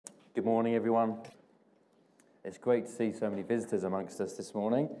Good morning, everyone. It's great to see so many visitors amongst us this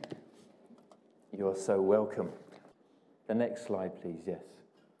morning. You are so welcome. The next slide, please, yes.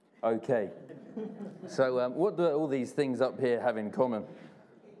 Okay. So what do all these things up here have in common?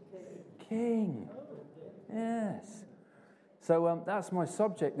 King. Yes. So that's my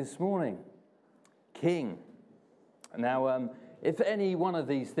subject this morning. King. Now, if any one of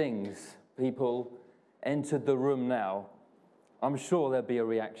these things, people entered the room now, I'm sure there'd be a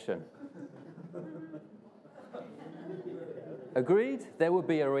reaction. Agreed? There would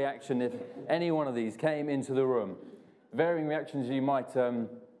be a reaction if any one of these came into the room. Varying reactions. You might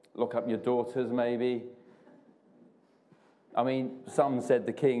lock up your daughters, maybe. I mean, some said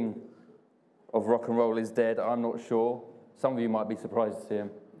the king of rock and roll is dead. I'm not sure. Some of you might be surprised to see him.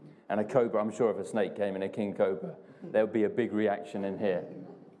 And a cobra, I'm sure if a snake came in, a king cobra, there would be a big reaction in here.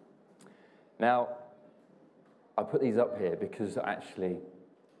 Now, I put these up here because actually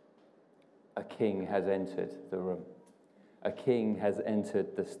a king has entered the room. A king has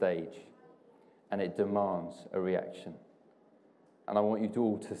entered the stage, and it demands a reaction. And I want you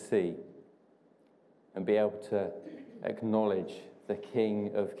all to see and be able to acknowledge the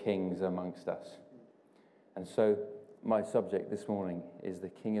King of Kings amongst us. And so my subject this morning is the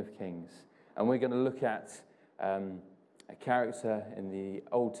King of Kings. And we're going to look at a character in the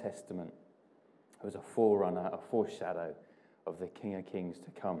Old Testament who was a forerunner, a foreshadow of the King of Kings to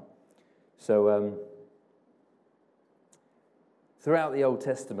come. So throughout the Old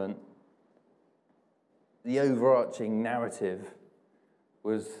Testament, the overarching narrative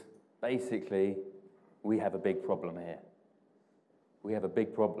was basically, we have a big problem here. We have a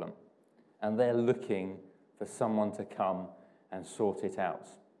big problem. And they're looking for someone to come and sort it out.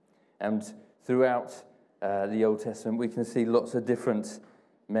 And throughout the Old Testament, we can see lots of different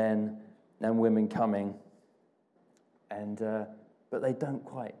men and women coming, but they don't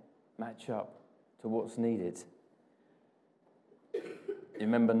quite match up to what's needed. You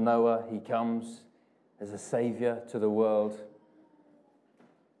remember Noah? He comes as a saviour to the world.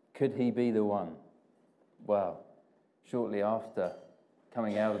 Could he be the one? Well, shortly after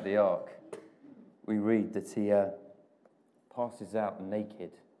coming out of the ark, we read that he passes out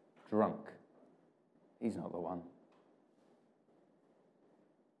naked, drunk. He's not the one.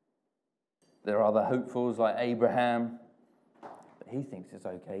 There are other hopefuls like Abraham, but he thinks it's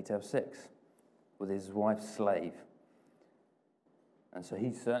okay to have sex with his wife's slave. And so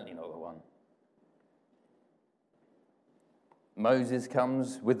he's certainly not the one. Moses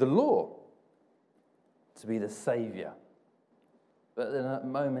comes with the law to be the saviour. But then a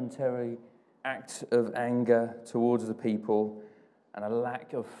momentary act of anger towards the people and a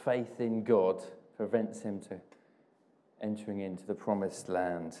lack of faith in God prevents him to entering into the promised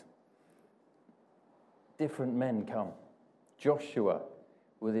land. Different men come. Joshua,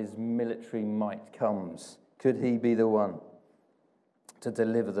 with his military might, comes. Could he be the one to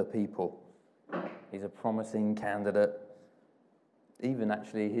deliver the people? He's a promising candidate. Even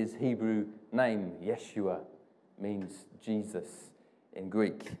actually his Hebrew name, Yeshua, means Jesus in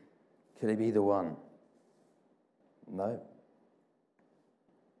Greek. Could he be the one? No.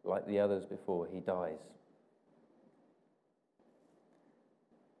 Like the others before, he dies.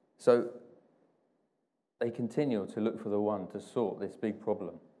 So they continue to look for the one to sort this big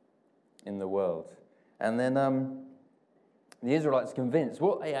problem in the world. And then the Israelites are convinced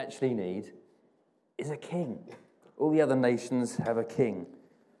what they actually need is a king. All the other nations have a king.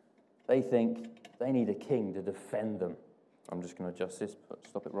 They think they need a king to defend them. I'm just going to adjust this,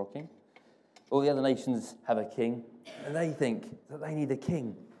 stop it rocking. All the other nations have a king, and they think that they need a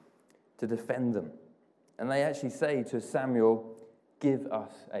king to defend them. And they actually say to Samuel, "Give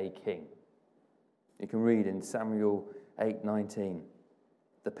us a king." You can read in Samuel 8:19.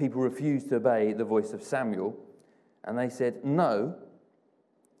 The people refused to obey the voice of Samuel, and they said, "No,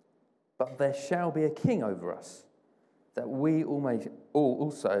 but there shall be a king over us, that we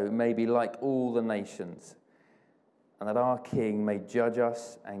also may be like all the nations, and that our king may judge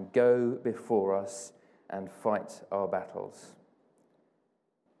us and go before us and fight our battles."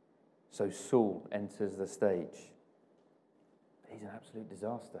 So Saul enters the stage. He's an absolute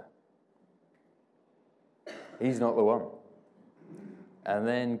disaster. He's not the one. And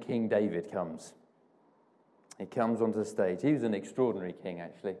then King David comes. He comes onto the stage. He was an extraordinary king,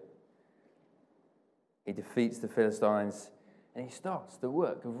 actually. He defeats the Philistines, and he starts the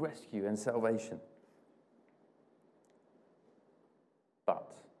work of rescue and salvation.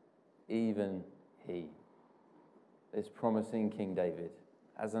 But even he, this promising King David,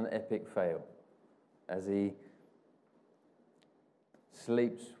 has an epic fail as he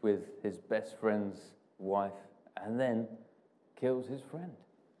sleeps with his best friend's wife and then kills his friend.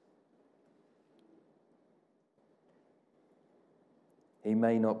 He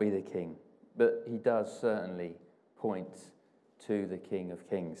may not be the king, but he does certainly point to the King of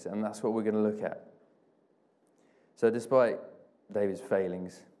Kings, and that's what we're going to look at. So despite David's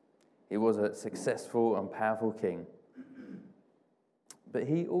failings, he was a successful and powerful king. But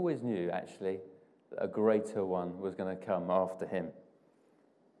he always knew, actually, that a greater one was going to come after him.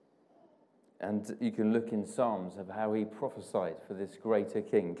 And you can look in Psalms of how he prophesied for this greater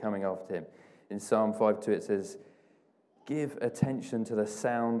king coming after him. In Psalm 5:2 it says, "Give attention to the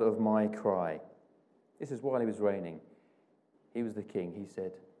sound of my cry." This is while he was reigning. He was the king. He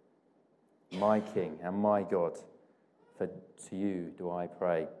said, "My king and my God, for to you do I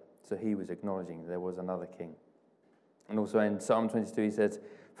pray." So he was acknowledging there was another king. And also in Psalm 22 he says,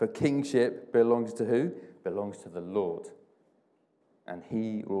 "For kingship belongs to who? Belongs to the Lord. And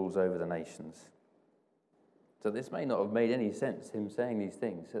he rules over the nations." So this may not have made any sense, him saying these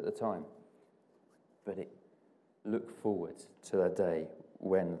things at the time. But it looked forward to the day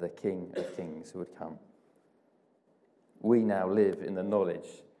when the King of Kings would come. We now live in the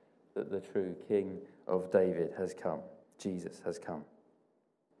knowledge that the true King of David has come. Jesus has come.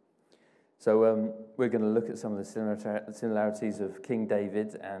 So we're going to look at some of the similarities of King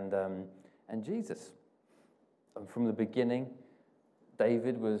David and Jesus. And from the beginning,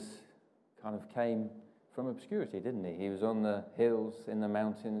 David came from obscurity, didn't he? He was on the hills, in the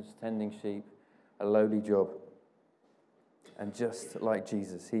mountains, tending sheep, a lowly job. And just like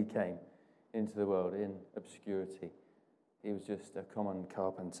Jesus, he came into the world in obscurity. He was just a common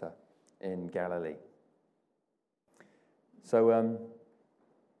carpenter in Galilee. So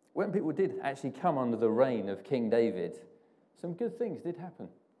when people did actually come under the reign of King David, some good things did happen.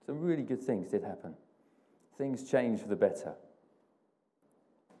 Some really good things did happen. Things changed for the better.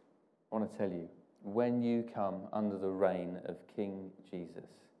 I want to tell you, when you come under the reign of King Jesus,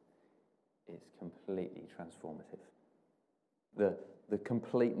 it's completely transformative. The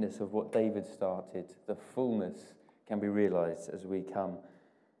completeness of what David started, the fullness can be realized as we come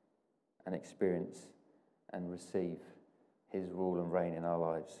and experience and receive his rule and reign in our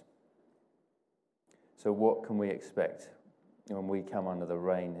lives. So what can we expect when we come under the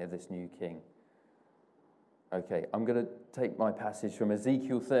reign of this new king? Okay, I'm going to take my passage from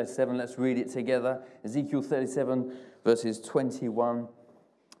Ezekiel 37. Let's read it together. Ezekiel 37, verses 21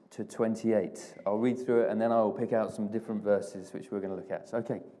 to 28. I'll read through it and then I'll pick out some different verses which we're going to look at.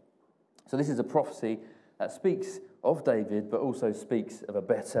 Okay, so this is a prophecy that speaks of David but also speaks of a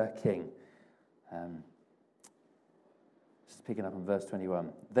better king. Picking up in verse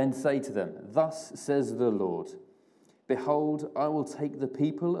 21. "Then say to them, thus says the Lord, behold, I will take the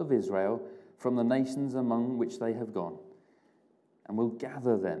people of Israel from the nations among which they have gone, and will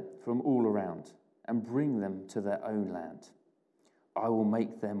gather them from all around, and bring them to their own land. I will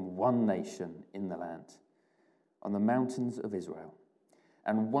make them one nation in the land, on the mountains of Israel,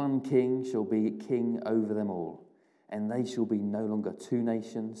 and one king shall be king over them all, and they shall be no longer two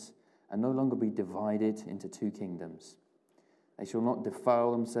nations, and no longer be divided into two kingdoms. They shall not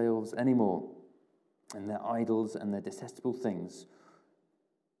defile themselves any more, and their idols and their detestable things,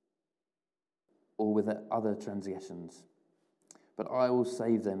 or with their other transgressions. But I will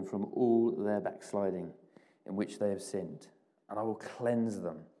save them from all their backsliding in which they have sinned, and I will cleanse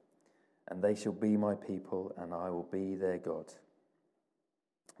them, and they shall be my people, and I will be their God."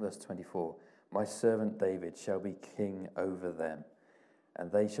 Verse 24, "My servant David shall be king over them,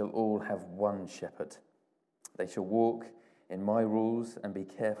 and they shall all have one shepherd. They shall walk in my rules and be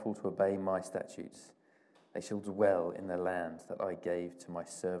careful to obey my statutes. They shall dwell in the land that I gave to my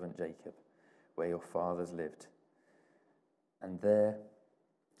servant Jacob, where your fathers lived. And they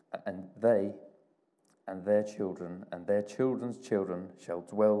and their children and their children's children shall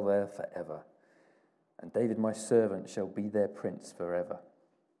dwell there forever. And David my servant shall be their prince forever.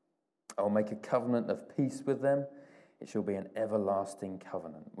 I will make a covenant of peace with them. It shall be an everlasting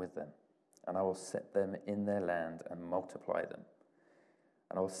covenant with them. And I will set them in their land and multiply them.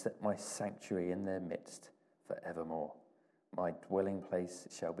 And I will set my sanctuary in their midst forevermore. My dwelling place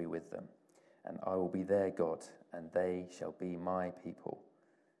shall be with them, and I will be their God, and they shall be my people.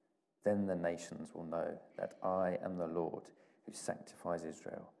 Then the nations will know that I am the Lord who sanctifies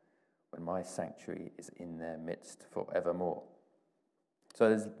Israel, when my sanctuary is in their midst forevermore." So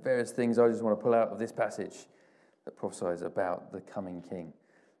there's various things I just want to pull out of this passage that prophesies about the coming king.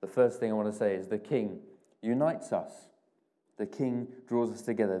 The first thing I want to say is the king unites us. The king draws us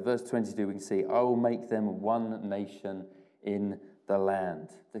together. Verse 22, we can see, "I will make them one nation in the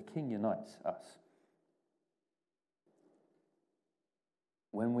land." The king unites us.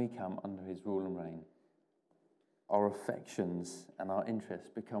 When we come under his rule and reign, our affections and our interests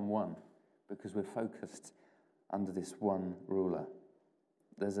become one because we're focused under this one ruler.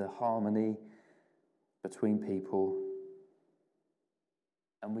 There's a harmony between people,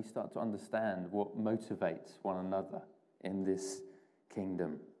 and we start to understand what motivates one another in this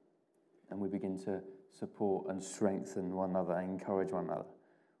kingdom. And we begin to support and strengthen one another, encourage one another.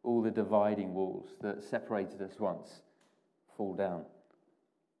 All the dividing walls that separated us once fall down.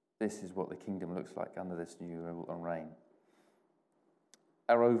 This is what the kingdom looks like under this new rule and reign.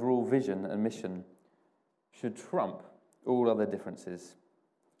 Our overall vision and mission should trump all other differences,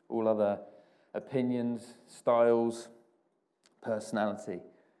 all other opinions, styles, personality.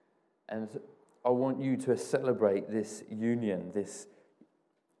 And I want you to celebrate this union, this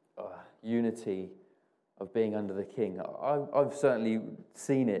unity of being under the King. I've certainly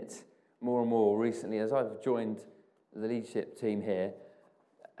seen it more and more recently as I've joined the leadership team here,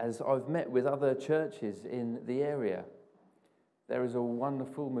 as I've met with other churches in the area. There is a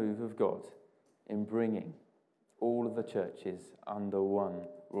wonderful move of God in bringing all of the churches under one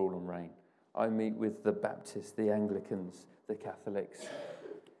rule and reign. I meet with the Baptists, the Anglicans, the Catholics,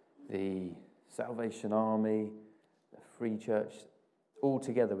 the Salvation Army, the Free Church, all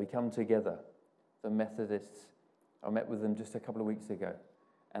together. We come together. The Methodists, I met with them just a couple of weeks ago,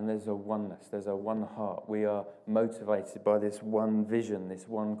 and there's a oneness, there's a one heart. We are motivated by this one vision, this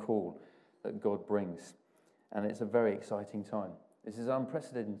one call that God brings. And it's a very exciting time. This is an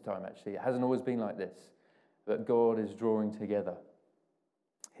unprecedented time, actually. It hasn't always been like this. But God is drawing together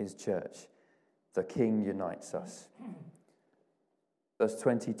his church. The King unites us. Verse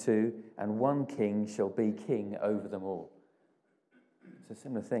 22, and one king shall be king over them all. It's a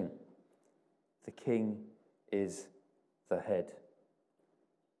similar thing. The king is the head.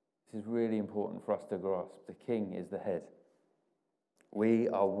 This is really important for us to grasp. The king is the head. We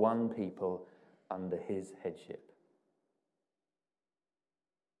are one people under his headship.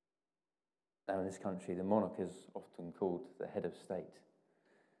 Now, in this country, the monarch is often called the head of state.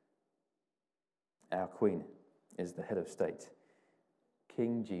 Our Queen is the head of state.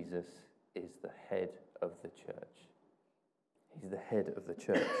 King Jesus is the head of the church. He's the head of the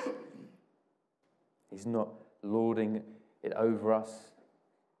church. He's not lording it over us.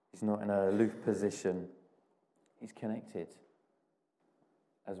 He's not in an aloof position. He's connected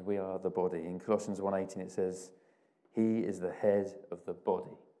as we are the body. In Colossians 1:18 it says, he is the head of the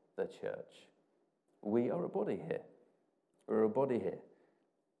body, the church. We are a body here. We're a body here.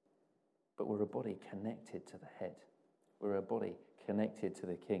 But we're a body connected to the head. We're a body connected to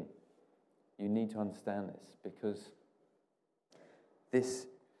the King. You need to understand this, because this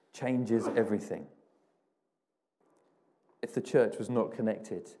changes everything. If the church was not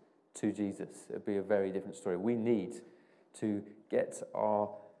connected to Jesus, it would be a very different story. We need to get our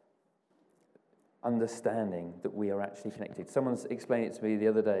understanding that we are actually connected. Someone explained it to me the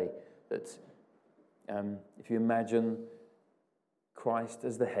other day that if you imagine Christ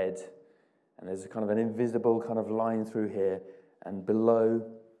as the head, and there's a kind of an invisible kind of line through here, and below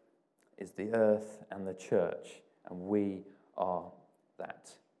is the earth and the church, and we are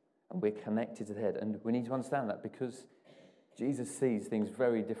that. And we're connected to the head. And we need to understand that, because Jesus sees things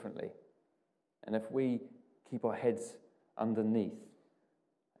very differently. And if we keep our heads underneath,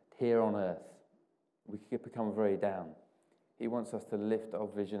 here on earth, we could become very down. He wants us to lift our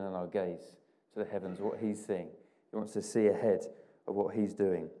vision and our gaze to the heavens, what he's seeing. He wants to see ahead of what he's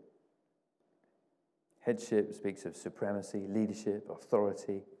doing. Headship speaks of supremacy, leadership,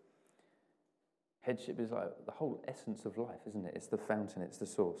 authority. Headship is like the whole essence of life, isn't it? It's the fountain, it's the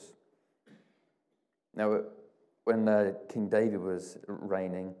source. Now, when King David was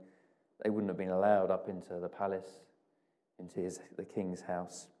reigning, they wouldn't have been allowed up into the palace, into the king's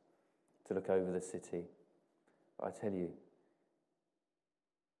house, to look over the city. But I tell you,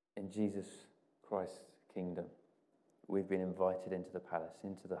 in Jesus Christ's kingdom, we've been invited into the palace,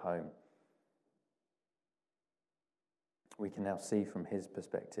 into the home. We can now see from his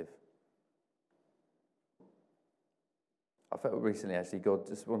perspective. I felt recently, actually, God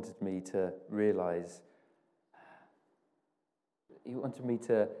just wanted me to realise, he wanted me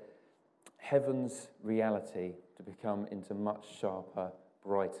to, heaven's reality to become into much sharper,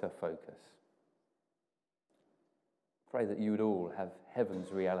 brighter focus. Pray that you would all have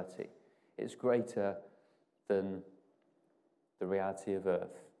heaven's reality. It's greater than the reality of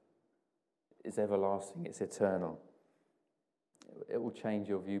earth. It's everlasting, it's eternal. It will change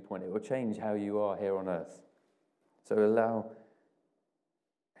your viewpoint. It will change how you are here on earth. So allow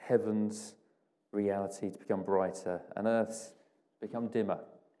heaven's reality to become brighter and earth's become dimmer.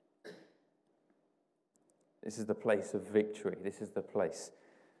 This is the place of victory. This is the place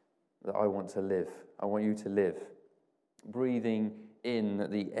that I want to live. I want you to live. Breathing in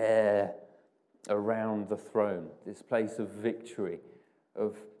the air around the throne, this place of victory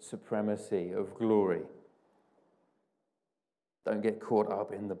of supremacy, of glory. Don't get caught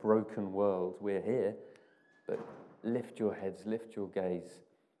up in the broken world. We're here, but lift your heads, lift your gaze.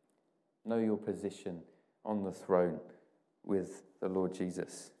 Know your position on the throne with the Lord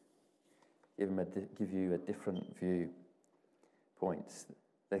Jesus. Give you a different view points.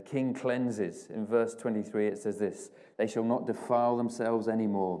 The king cleanses. In verse 23 it says this: they shall not defile themselves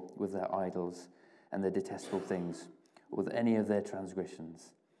anymore with their idols and their detestable things, or with any of their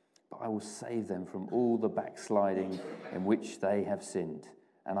transgressions. But I will save them from all the backsliding in which they have sinned,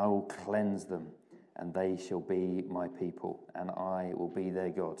 and I will cleanse them, and they shall be my people, and I will be their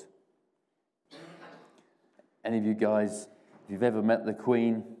God. Any of you guys, if you've ever met the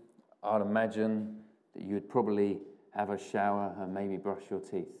Queen, I'd imagine that you would probably have a shower and maybe brush your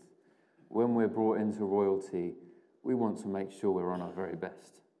teeth. When we're brought into royalty, we want to make sure we're on our very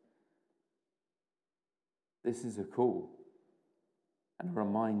best. This is a call and a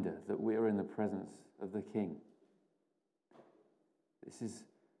reminder that we are in the presence of the King. This is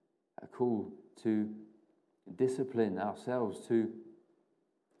a call to discipline ourselves, to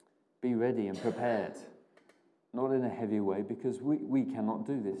be ready and prepared, not in a heavy way, because we cannot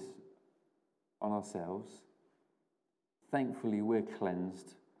do this on ourselves. Thankfully, we're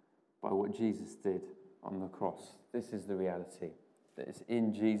cleansed by what Jesus did on the cross. This is the reality, that it's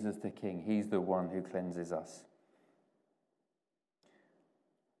in Jesus the King. He's the one who cleanses us.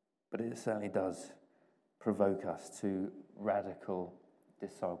 But it certainly does provoke us to radical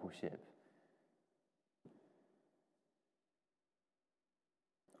discipleship.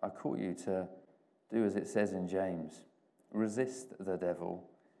 I call you to do as it says in James: resist the devil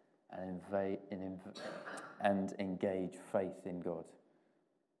and engage faith in God.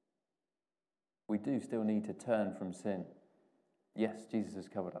 We do still need to turn from sin. Yes, Jesus has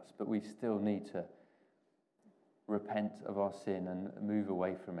covered us, but we still need to repent of our sin and move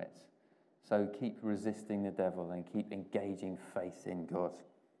away from it. So keep resisting the devil and keep engaging faith in God.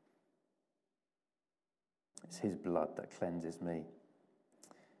 It's his blood that cleanses me.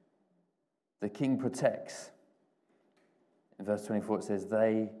 The king protects. In verse 24 it says,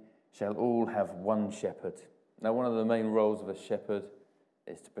 they shall all have one shepherd. Now, one of the main roles of a shepherd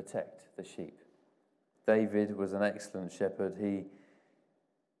is to protect the sheep. David was an excellent shepherd. That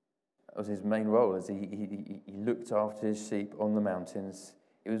was his main role, as he looked after his sheep on the mountains.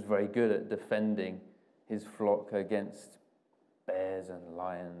 He was very good at defending his flock against bears and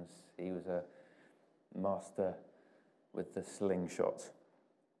lions. He was a master with the slingshot.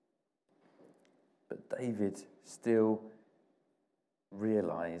 But David still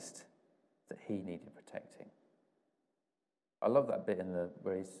realized that he needed protecting. I love that bit in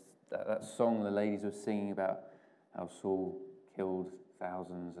that song the ladies were singing about how Saul killed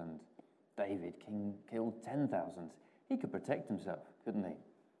thousands and David killed 10,000. He could protect himself, couldn't he?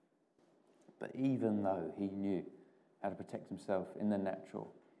 But even though he knew how to protect himself in the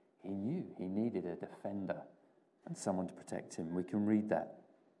natural, he knew he needed a defender and someone to protect him. We can read that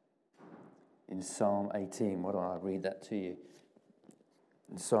in Psalm 18. Why don't I read that to you?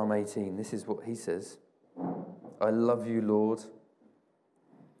 In Psalm 18, this is what he says: I love you, Lord,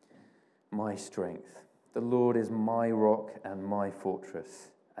 my strength. The Lord is my rock and my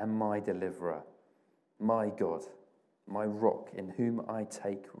fortress and my deliverer, my God, my rock in whom I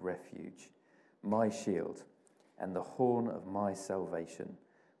take refuge, my shield and the horn of my salvation,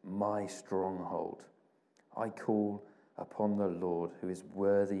 my stronghold. I call upon the Lord, who is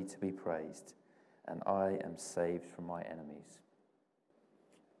worthy to be praised, and I am saved from my enemies.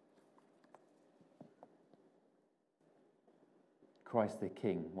 Christ the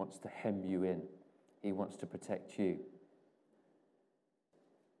King wants to hem you in. He wants to protect you.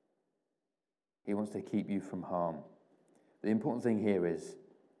 He wants to keep you from harm. The important thing here is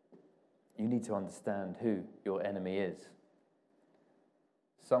you need to understand who your enemy is.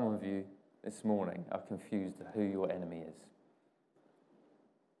 Some of you this morning are confused who your enemy is.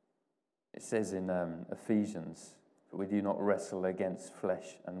 It says in Ephesians that we do not wrestle against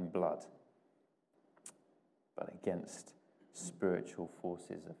flesh and blood, but against spiritual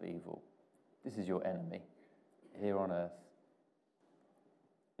forces of evil. This is your enemy here on earth.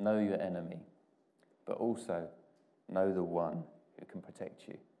 Know your enemy, but also know the one who can protect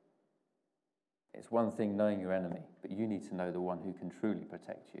you. It's one thing knowing your enemy, but you need to know the one who can truly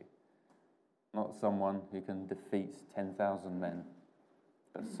protect you. Not someone who can defeat 10,000 men,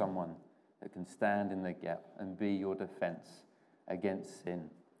 but someone that can stand in the gap and be your defense against sin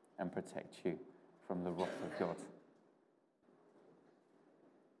and protect you from the wrath of God.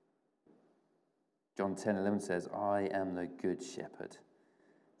 John 10:11 says, I am the good shepherd.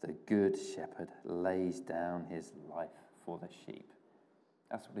 The good shepherd lays down his life for the sheep.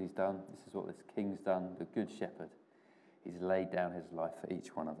 That's what he's done. This is what this king's done, the good shepherd. He's laid down his life for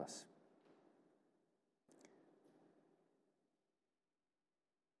each one of us.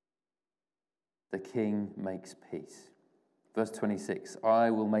 The king makes peace. Verse 26, I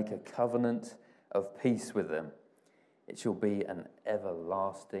will make a covenant of peace with them. It shall be an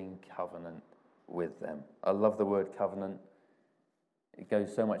everlasting covenant with them. I love the word covenant. It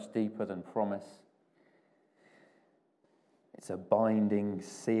goes so much deeper than promise. It's a binding,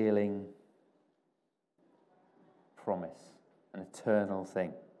 sealing promise, an eternal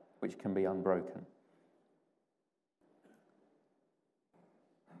thing which can be unbroken.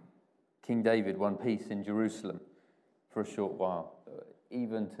 King David won peace in Jerusalem for a short while.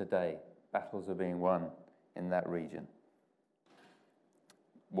 Even today, battles are being won in that region.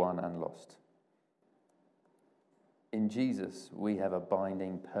 Won and lost. In Jesus, we have a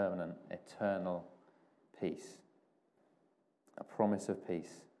binding, permanent, eternal peace. A promise of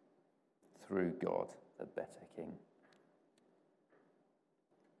peace through God, the better King.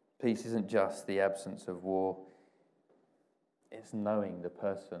 Peace isn't just the absence of war. It's knowing the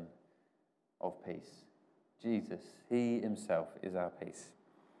person of peace. Jesus, he himself is our peace.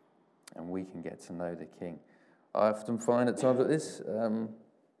 And we can get to know the King. I often find at times like this,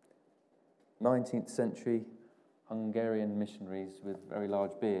 19th century Hungarian missionaries with very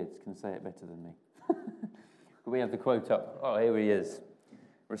large beards can say it better than me. We have the quote up. Oh, here he is.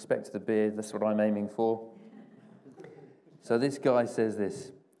 Respect to the beard, that's what I'm aiming for. So this guy says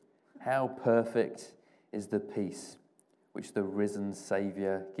this, how perfect is the peace which the risen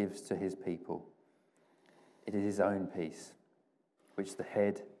Saviour gives to his people. It is his own peace, which the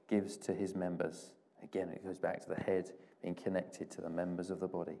head gives to his members. Again, it goes back to the head being connected to the members of the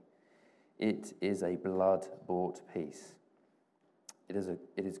body. It is a blood-bought peace. It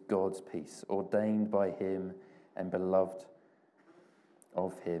is God's peace, ordained by him and beloved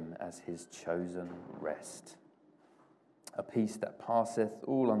of him as his chosen rest. A peace that passeth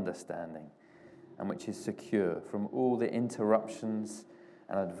all understanding, and which is secure from all the interruptions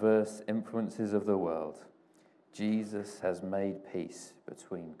and adverse influences of the world. Jesus has made peace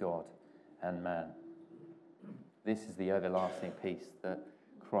between God and man. This is the everlasting peace that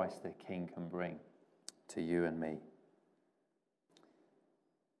Christ the King can bring to you and me.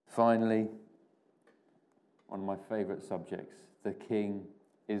 Finally, one of my favourite subjects, the King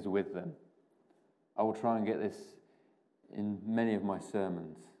is with them. I will try and get this in many of my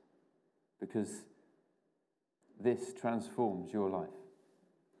sermons because this transforms your life.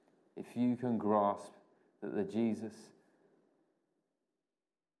 If you can grasp that the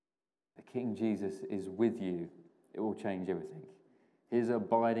King Jesus is with you, it will change everything. His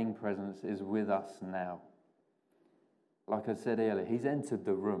abiding presence is with us now. Like I said earlier, he's entered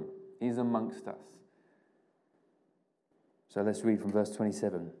the room. He's amongst us. So let's read from verse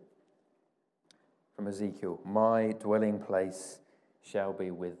 27 from Ezekiel. My dwelling place shall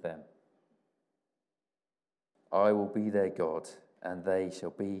be with them. I will be their God, and they shall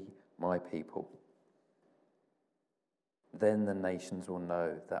be my people. Then the nations will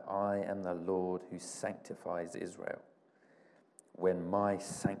know that I am the Lord who sanctifies Israel, when my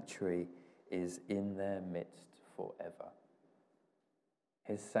sanctuary is in their midst forever.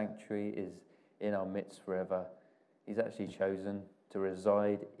 His sanctuary is in our midst forever. He's actually chosen to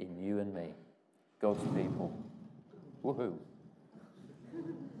reside in you and me, God's people. Woohoo!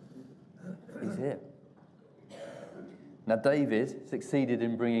 He's here. Now David succeeded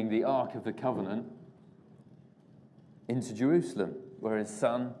in bringing the Ark of the Covenant into Jerusalem, where his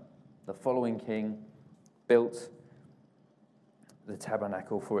son, the following king, built the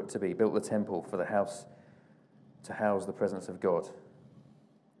tabernacle for it to be, built the temple for the house to house the presence of God.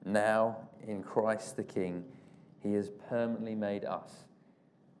 Now, in Christ the King, he has permanently made us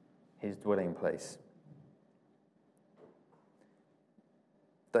his dwelling place.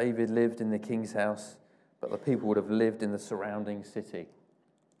 David lived in the king's house, but the people would have lived in the surrounding city.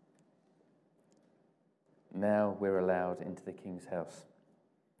 Now we're allowed into the king's house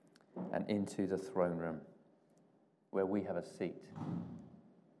and into the throne room, where we have a seat.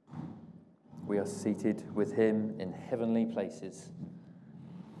 We are seated with him in heavenly places.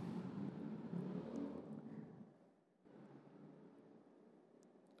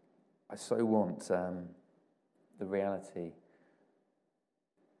 I so want the reality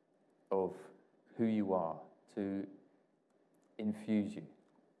of who you are to infuse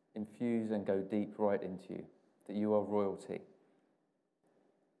and go deep right into you, that you are royalty.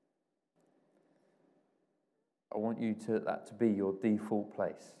 I want that to be your default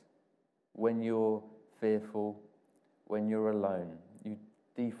place. When you're fearful, when you're alone, you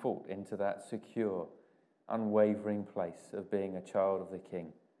default into that secure unwavering place of being a child of the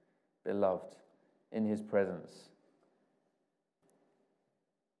King, beloved in his presence.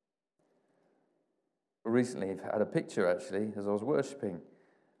 Recently, I've had a picture, actually, as I was worshipping,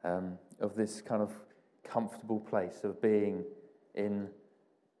 of this kind of comfortable place of being in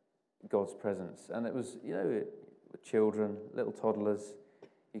God's presence. And it was, with children, little toddlers,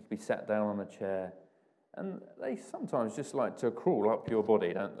 you could be sat down on a chair, and they sometimes just like to crawl up your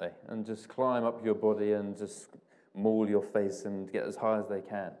body, don't they? And just climb up your body and just maul your face and get as high as they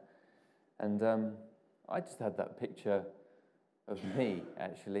can. And I just had that picture of me,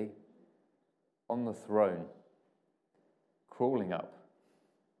 actually, on the throne, crawling up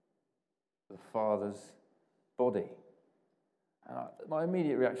the Father's body. And my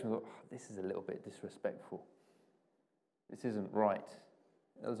immediate reaction was, this is a little bit disrespectful. This isn't right.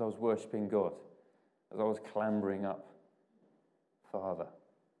 As I was worshipping God, as I was clambering up, Father.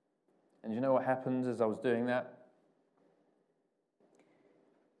 And you know what happened as I was doing that?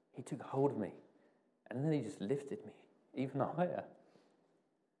 He took hold of me, and then he just lifted me even higher.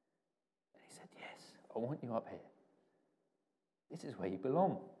 And he said, yes, I want you up here. This is where you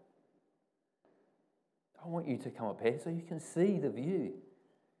belong. I want you to come up here so you can see the view.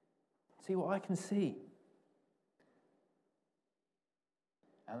 See what I can see.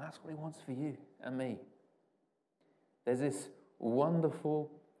 And that's what he wants for you and me. There's this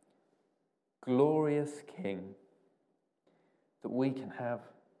wonderful, glorious King that we can have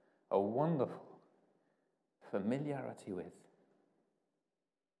a wonderful familiarity with,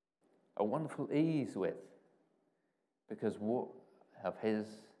 a wonderful ease with, because what of his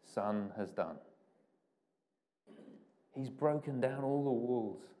Son has done. He's broken down all the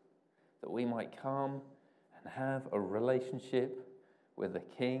walls that we might come and have a relationship with the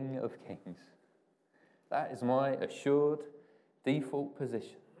King of Kings. That is my assured default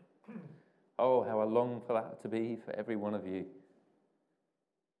position. Oh, how I long for that to be for every one of you.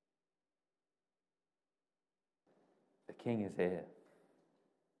 The King is here.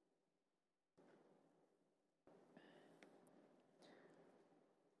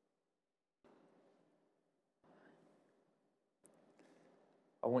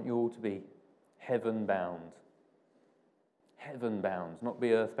 I want you all to be heaven bound. Heaven bound, not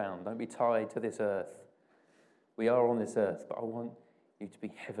be earth bound. Don't be tied to this earth. We are on this earth, but I want you to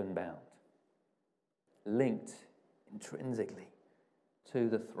be heaven bound. Linked intrinsically to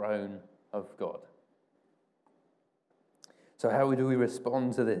the throne of God. So how do we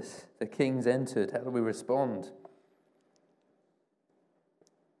respond to this? The King's entered. How do we respond?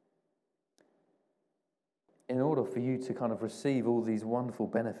 In order for you to kind of receive all these wonderful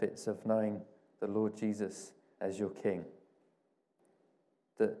benefits of knowing the Lord Jesus as your King,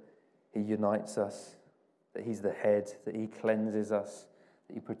 that he unites us, that he's the head, that he cleanses us,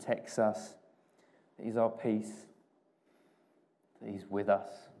 that he protects us, that he's our peace, that he's with us.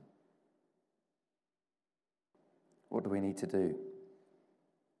 What do we need to do?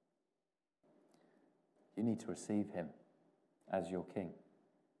 You need to receive him as your King.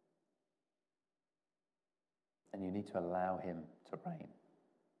 And you need to allow him to reign.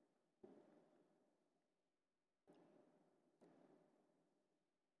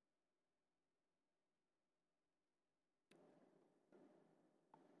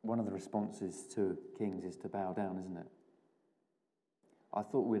 One of the responses to kings is to bow down, isn't it? I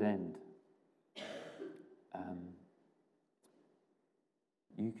thought we'd end.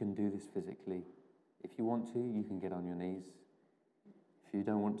 You can do this physically. If you want to, you can get on your knees. If you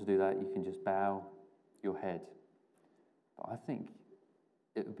don't want to do that, you can just bow your head. But I think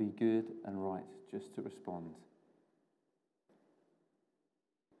it would be good and right just to respond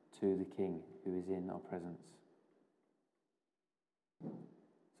to the King who is in our presence.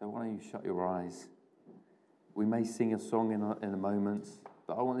 So why don't you shut your eyes? We may sing a song in a moment,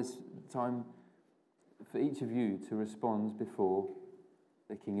 but I want this time for each of you to respond before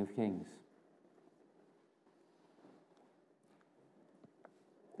the King of Kings.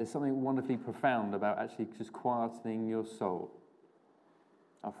 There's something wonderfully profound about actually just quietening your soul.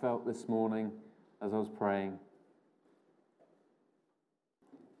 I felt this morning as I was praying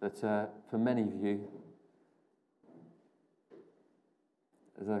that for many of you,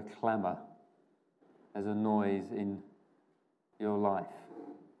 there's a clamour, there's a noise in your life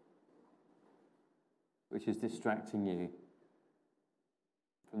which is distracting you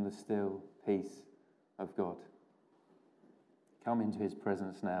from the still peace of God. Come into his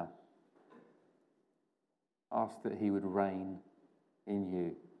presence now. Ask that he would reign in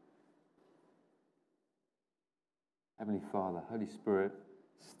you. Heavenly Father, Holy Spirit,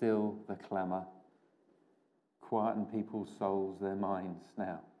 still the clamour. Quieten people's souls, their minds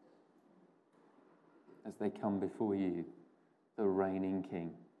now. as they come before you, the reigning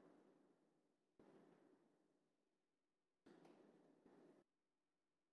King.